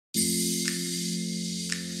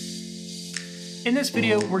In this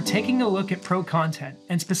video, we're taking a look at ProContent,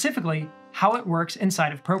 and specifically, how it works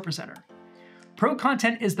inside of ProPresenter.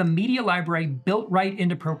 ProContent is the media library built right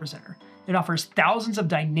into ProPresenter. It offers thousands of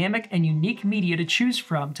dynamic and unique media to choose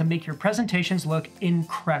from to make your presentations look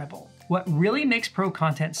incredible. What really makes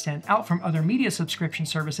ProContent stand out from other media subscription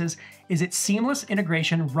services is its seamless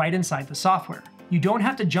integration right inside the software. You don't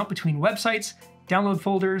have to jump between websites, download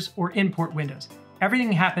folders, or import windows.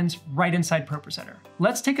 Everything happens right inside ProPresenter.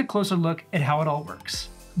 Let's take a closer look at how it all works.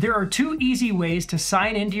 There are two easy ways to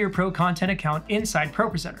sign into your ProContent account inside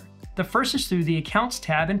ProPresenter. The first is through the Accounts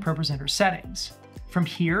tab in ProPresenter settings. From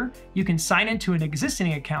here, you can sign into an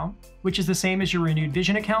existing account, which is the same as your Renewed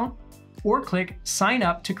Vision account, or click Sign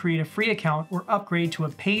Up to create a free account or upgrade to a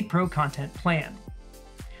paid ProContent plan.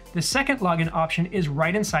 The second login option is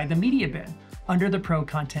right inside the media bin, under the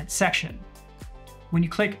ProContent section. When you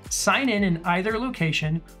click Sign in either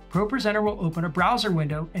location, ProPresenter will open a browser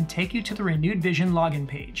window and take you to the Renewed Vision login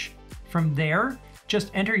page. From there, just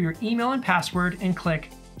enter your email and password and click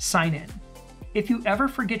Sign in. If you ever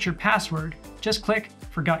forget your password, just click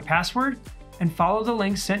Forgot Password and follow the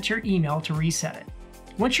link sent to your email to reset it.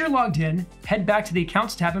 Once you're logged in, head back to the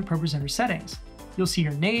Accounts tab in ProPresenter settings. You'll see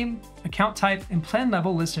your name, account type, and plan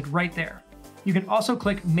level listed right there. You can also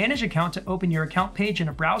click Manage Account to open your account page in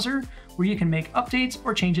a browser where you can make updates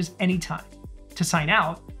or changes anytime. To sign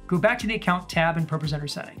out, go back to the Account tab in ProPresenter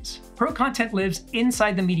settings. ProContent lives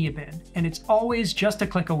inside the media bin, and it's always just a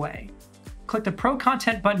click away. Click the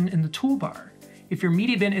ProContent button in the toolbar. If your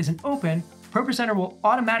media bin isn't open, ProPresenter will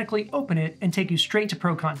automatically open it and take you straight to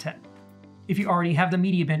ProContent. If you already have the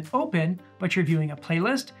media bin open, but you're viewing a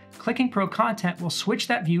playlist, clicking ProContent will switch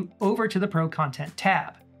that view over to the ProContent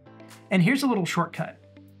tab. And here's a little shortcut.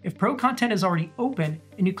 If ProContent is already open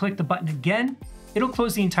and you click the button again, it'll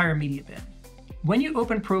close the entire media bin. When you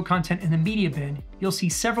open ProContent in the media bin, you'll see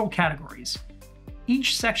several categories.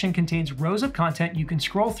 Each section contains rows of content you can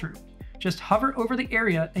scroll through. Just hover over the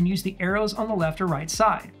area and use the arrows on the left or right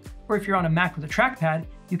side. Or if you're on a Mac with a trackpad,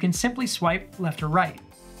 you can simply swipe left or right.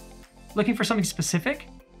 Looking for something specific?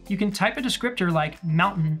 You can type a descriptor like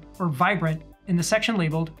mountain or vibrant in the section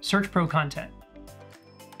labeled Search ProContent.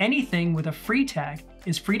 Anything with a free tag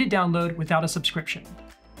is free to download without a subscription.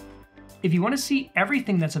 If you want to see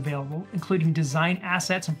everything that's available, including design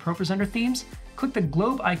assets and ProPresenter themes, click the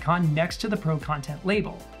globe icon next to the ProContent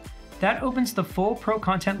label. That opens the full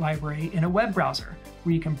ProContent library in a web browser,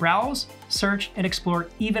 where you can browse, search, and explore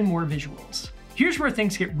even more visuals. Here's where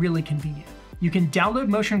things get really convenient. You can download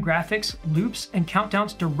motion graphics, loops, and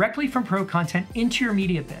countdowns directly from ProContent into your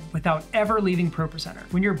media bin without ever leaving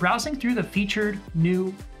ProPresenter. When you're browsing through the featured,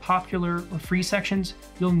 new, popular, or free sections,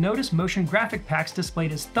 you'll notice motion graphic packs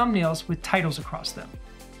displayed as thumbnails with titles across them.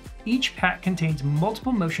 Each pack contains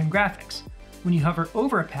multiple motion graphics. When you hover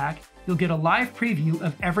over a pack, you'll get a live preview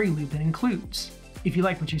of every loop it includes. If you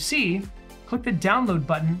like what you see, click the download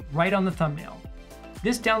button right on the thumbnail.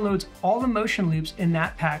 This downloads all the motion loops in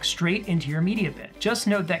that pack straight into your media bin. Just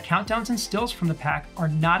note that countdowns and stills from the pack are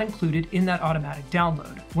not included in that automatic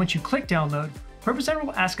download. Once you click download, ProPresenter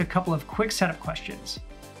will ask a couple of quick setup questions.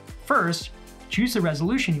 First, choose the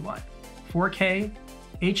resolution you want: 4K,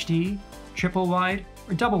 HD, triple wide,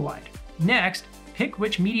 or double wide. Next, pick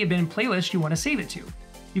which media bin playlist you want to save it to.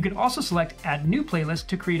 You can also select Add New Playlist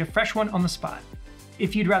to create a fresh one on the spot.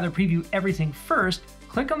 If you'd rather preview everything first,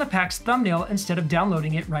 click on the pack's thumbnail instead of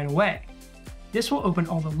downloading it right away. This will open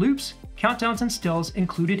all the loops, countdowns, and stills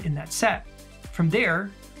included in that set. From there,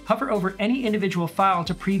 hover over any individual file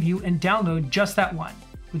to preview and download just that one,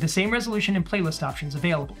 with the same resolution and playlist options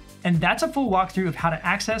available. And that's a full walkthrough of how to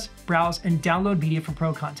access, browse, and download media from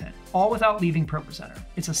ProContent, all without leaving ProPresenter.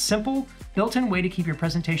 It's a simple, built-in way to keep your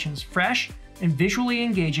presentations fresh and visually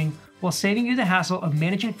engaging while saving you the hassle of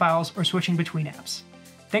managing files or switching between apps.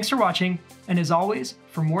 Thanks for watching, and as always,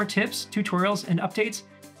 for more tips, tutorials, and updates,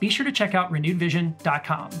 be sure to check out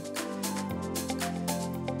renewedvision.com.